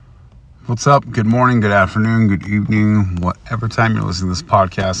What's up? Good morning, good afternoon, good evening, whatever time you're listening to this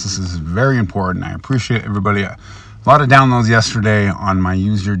podcast. This is very important. I appreciate everybody. A lot of downloads yesterday on my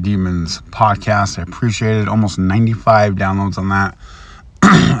Use Your Demons podcast. I appreciate it. Almost 95 downloads on that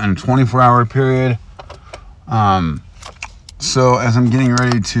in a 24-hour period. So as I'm getting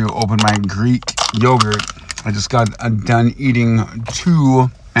ready to open my Greek yogurt, I just got done eating 2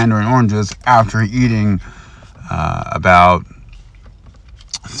 mandarin oranges after eating about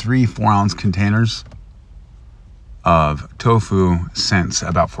 3 4-ounce containers of tofu since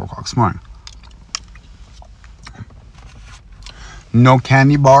about 4 o'clock this morning. No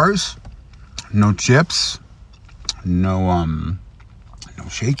candy bars, no chips, no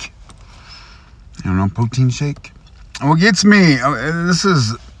shake, no protein shake. And what gets me, this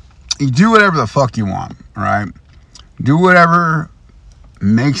is, you do whatever the fuck you want, right? Do whatever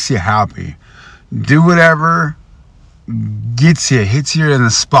makes you happy. Do whatever hits you in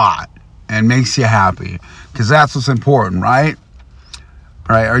the spot and makes you happy, because that's what's important, right?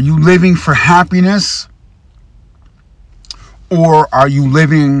 Are you living for happiness, or are you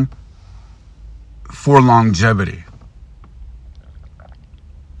living for longevity?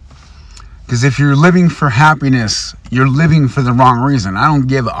 Because if you're living for happiness, you're living for the wrong reason. I don't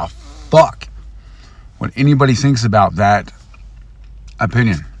give a fuck what anybody thinks about that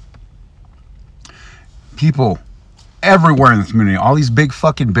opinion. People everywhere in the community, all these big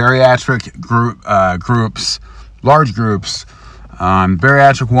fucking bariatric groups, large groups,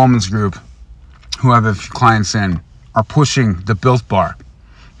 bariatric women's group, who have a few clients in, are pushing the Built Bar.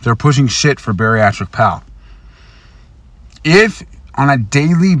 They're pushing shit for Bariatric Pal. If on a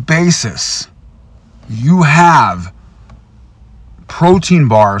daily basis you have protein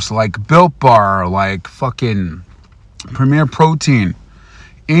bars like Built Bar, like fucking Premier Protein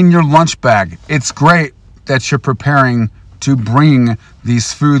in your lunch bag, it's great that you're preparing to bring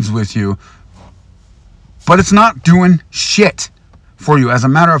these foods with you, but it's not doing shit for you. As a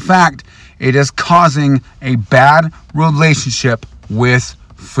matter of fact, it is causing a bad relationship with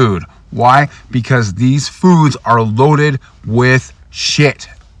food. Why? Because these foods are loaded with shit,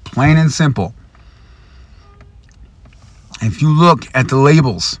 plain and simple. If you look at the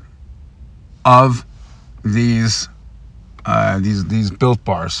labels of these Built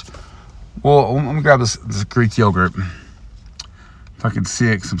Bars, well, let me grab this Greek yogurt, if I can see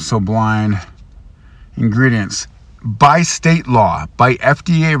it, because I'm so blind. Ingredients. By state law, by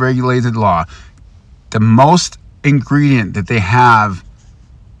FDA regulated law, the most ingredient that they have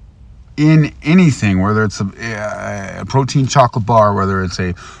in anything, whether it's a protein chocolate bar, whether it's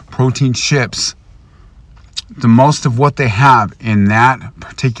a protein chips, the most of what they have in that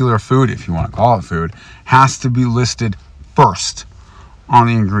particular food, if you want to call it food, has to be listed first on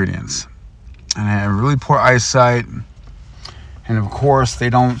the ingredients. And I have really poor eyesight, and of course they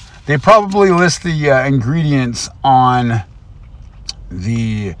probably list the ingredients on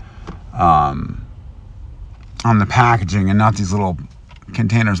the packaging and not these little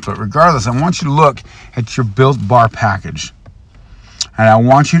containers. But regardless, I want you to look at your Built Bar package, and I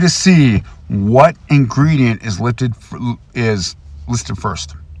want you to see what ingredient is listed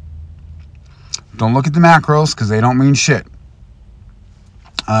first. Don't look at the macros, because they don't mean shit.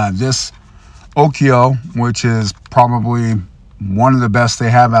 This Okio, which is probably one of the best they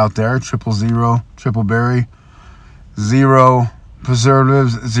have out there, 000, triple berry, 0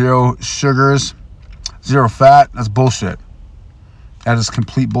 preservatives, 0 sugars, 0 fat. That's bullshit. That is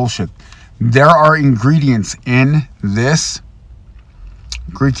complete bullshit. There are ingredients in this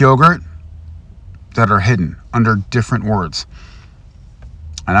Greek yogurt that are hidden under different words.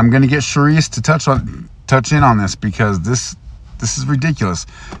 And I'm going to get Charisse to touch in on this, because this is ridiculous.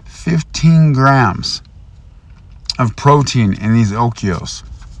 15 grams of protein in these Okios.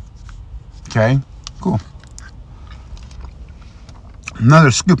 Okay, cool.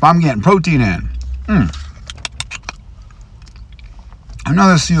 Another scoop. I'm getting protein in.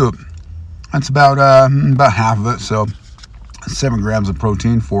 Another scoop. That's about half of it. So 7 grams of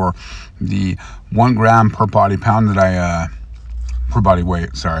protein for the 1 gram per body pound per body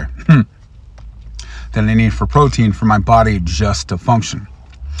weight. Sorry. That I need for protein for my body just to function.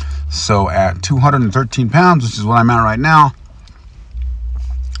 So at 213 pounds, which is what I'm at right now,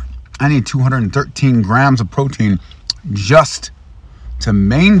 I need 213 grams of protein just to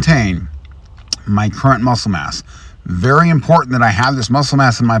maintain my current muscle mass. Very important that I have this muscle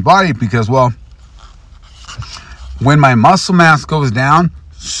mass in my body, because, well, when my muscle mass goes down,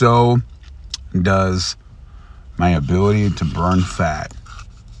 so does my ability to burn fat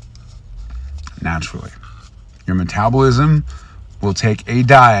naturally. Your metabolism will take a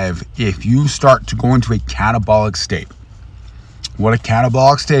dive if you start to go into a catabolic state. What a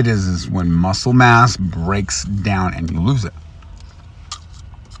catabolic state is when muscle mass breaks down and you lose it,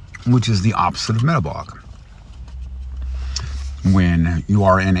 which is the opposite of metabolic. When you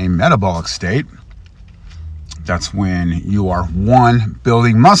are in a metabolic state, that's when you are, one,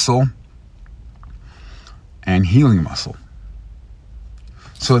 building muscle and healing muscle.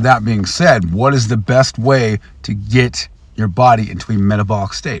 So that being said, what is the best way to get your body into a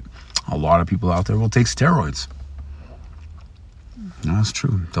metabolic state? A lot of people out there will take steroids. No, that's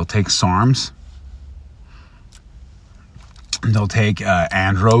true. They'll take SARMs. They'll take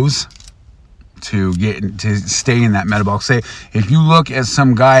andros to stay in that metabolic state. If you look at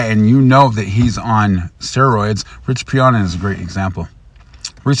some guy and you know that he's on steroids, Rich Piana is a great example.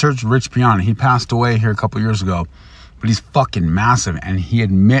 Research Rich Piana. He passed away here a couple years ago, but he's fucking massive, and he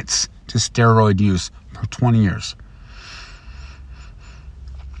admits to steroid use for 20 years.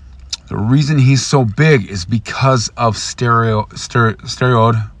 The reason he's so big is because of steroid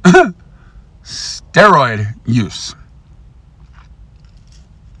use.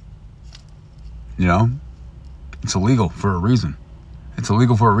 You know, it's illegal for a reason. It's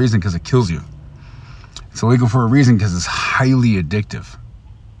illegal for a reason because it kills you. It's illegal for a reason because it's highly addictive.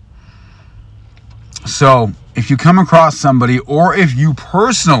 So if you come across somebody, or if you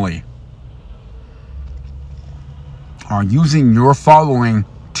personally are using your following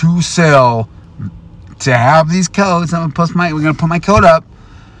to sell, to have these codes, we're gonna put my code up.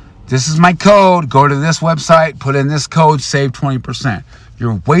 This is my code. Go to this website, put in this code, save 20%.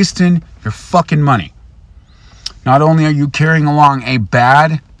 You're wasting your fucking money. Not only are you carrying along a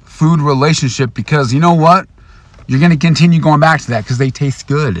bad food relationship, because you know what? You're going to continue going back to that because they taste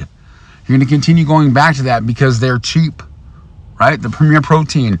good. You're going to continue going back to that because they're cheap, right? The Premier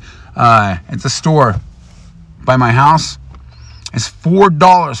Protein at the store by my house is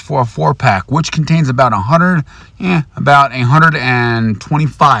 $4 for a 4-pack, which contains about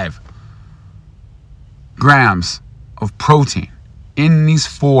 125 grams of protein in these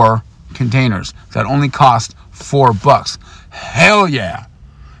 4 containers that only cost $4. Hell yeah.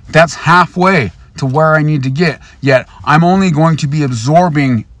 That's halfway to where I need to get. Yet I'm only going to be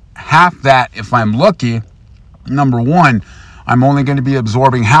absorbing half that if I'm lucky. Number one, I'm only going to be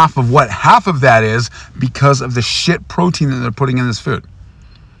absorbing half of what half of that is because of the shit protein that they're putting in this food.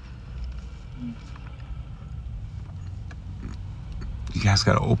 You guys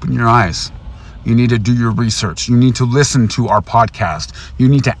got to open your eyes. You need to do your research. You need to listen to our podcast. You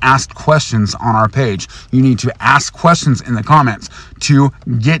need to ask questions on our page. You need to ask questions in the comments to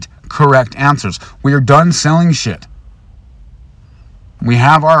get correct answers. We are done selling shit. We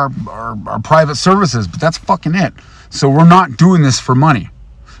have our private services, but that's fucking it. So we're not doing this for money.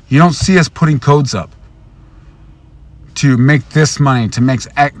 You don't see us putting codes up to make this money, to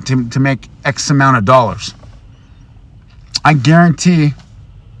make X amount of dollars. I guarantee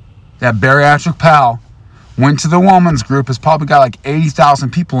that Bariatric Pal went to the woman's group, has probably got like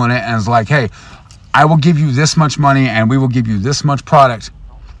 80,000 people in it, and is like, hey, I will give you this much money and we will give you this much product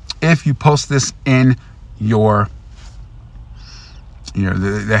if you post this in your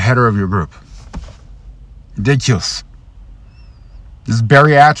the header of your group. Ridiculous. This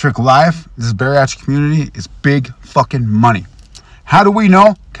bariatric life, this bariatric community is big fucking money. How do we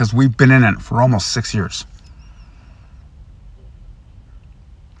know? Because we've been in it for almost 6 years.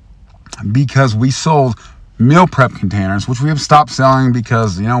 Because we sold meal prep containers, which we have stopped selling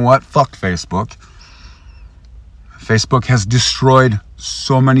because, you know what? Fuck Facebook. Facebook has destroyed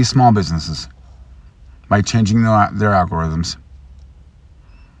so many small businesses by changing their algorithms.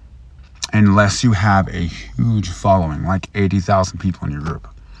 Unless you have a huge following, like 80,000 people in your group.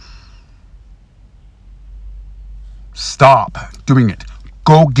 Stop doing it.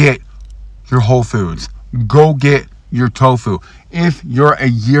 Go get your Whole Foods. Go get your tofu. If you're a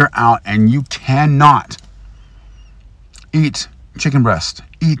year out and you cannot eat chicken breast,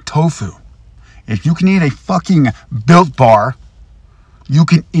 eat tofu. If you can eat a fucking Built Bar, you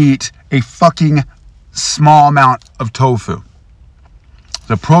can eat a fucking small amount of tofu.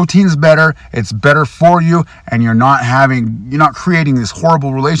 The protein's better, it's better for you, and you're not creating this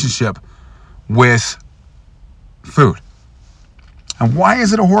horrible relationship with food. And why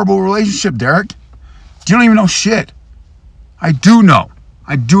is it a horrible relationship, Derek? You don't even know shit. I do know.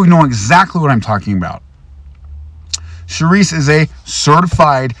 I do know exactly what I'm talking about. Charisse is a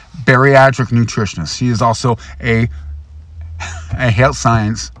certified bariatric nutritionist. She is also a health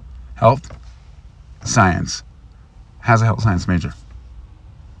science, has a health science major.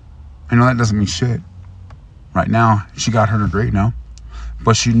 I know that doesn't mean shit. Right now, she got her degree, no?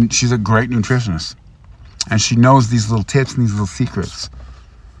 But she's a great nutritionist. And she knows these little tips and these little secrets.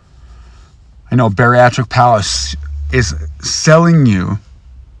 I know Bariatric Pal is is selling you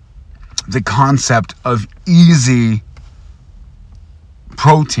the concept of easy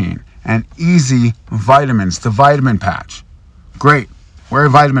protein and easy vitamins, the vitamin patch. Great. Wear a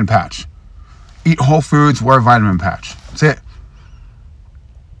vitamin patch. Eat whole foods, wear a vitamin patch. That's it.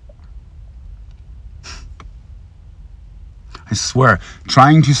 I swear,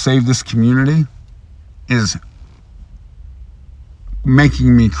 trying to save this community is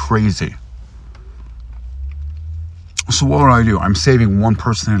making me crazy. So what do? I'm saving one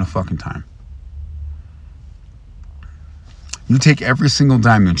person at a fucking time. You take every single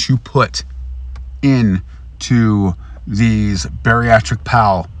dime that you put into these bariatric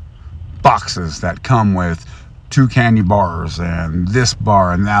pal boxes that come with 2 candy bars and this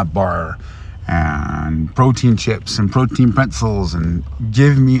bar and that bar and protein chips and protein pretzels, and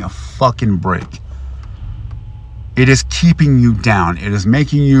give me a fucking break. It is keeping you down. It is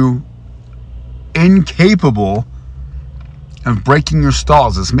making you incapable of breaking your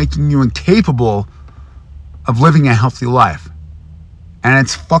stalls. It's making you incapable of living a healthy life. And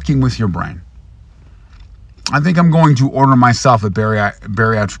it's fucking with your brain. I think I'm going to order myself a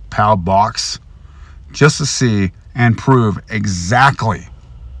bariatric pal box just to see and prove exactly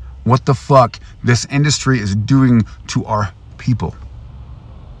what the fuck this industry is doing to our people.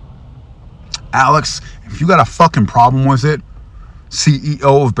 Alex, if you got a fucking problem with it,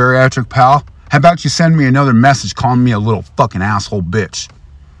 CEO of Bariatric Pal, how about you send me another message calling me a little fucking asshole bitch?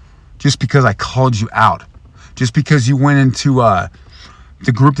 Just because I called you out. Just because you went into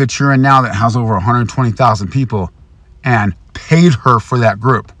the group that you're in now that has over 120,000 people and paid her for that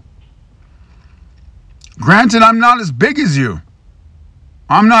group. Granted, I'm not as big as you.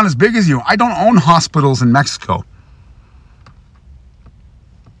 I don't own hospitals in Mexico.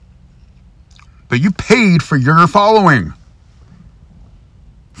 But you paid for your following.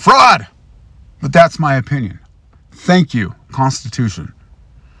 Fraud. But that's my opinion. Thank you, Constitution.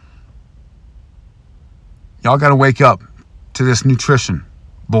 Y'all got to wake up to this nutrition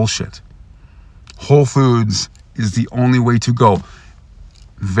bullshit. Whole Foods is the only way to go.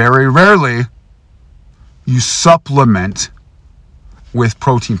 Very rarely you supplement with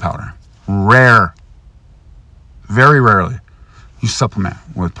protein powder. Rare. Very rarely you supplement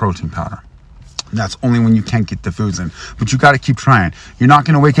with protein powder. That's only when you can't get the foods in. But you got to keep trying. You're not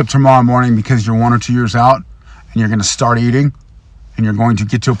going to wake up tomorrow morning because you're 1 or 2 years out and you're going to start eating and you're going to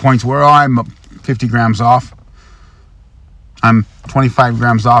get to a point where, I'm 50 grams off. I'm 25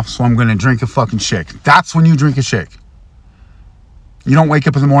 grams off, so I'm going to drink a fucking shake. That's when you drink a shake. You don't wake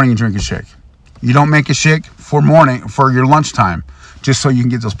up in the morning and drink a shake. You don't make a shake for your lunchtime just so you can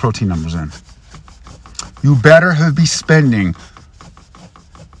get those protein numbers in. You better be spending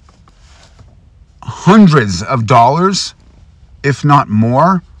hundreds of dollars, if not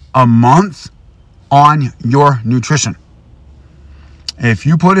more, a month on your nutrition. If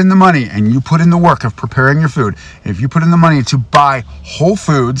you put in the money and you put in the work of preparing your food, if you put in the money to buy whole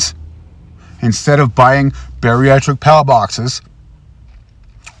foods instead of buying bariatric pal boxes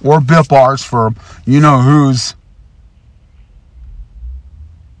or Built bars for whose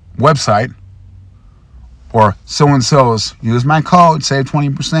website, or so-and-so's, use my code, save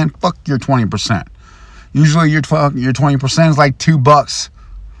 20%, fuck your 20%. Usually your 20% is like $2.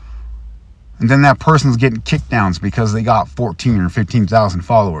 And then that person's getting kickdowns because they got 14 or 15,000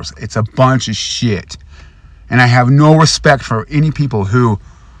 followers. It's a bunch of shit. And I have no respect for any people who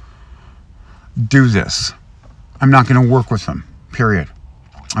do this. I'm not going to work with them, period.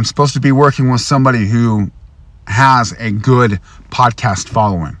 I'm supposed to be working with somebody who has a good podcast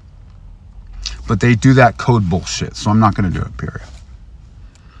following. But they do that code bullshit, so I'm not going to do it, period.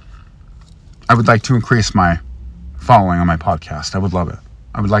 I would like to increase my following on my podcast. I would love it.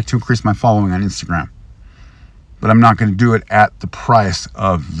 I would like to increase my following on Instagram. But I'm not going to do it at the price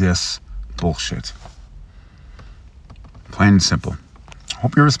of this bullshit. Plain and simple.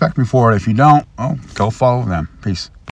 Hope you respect me for it. If you don't, go follow them. Peace.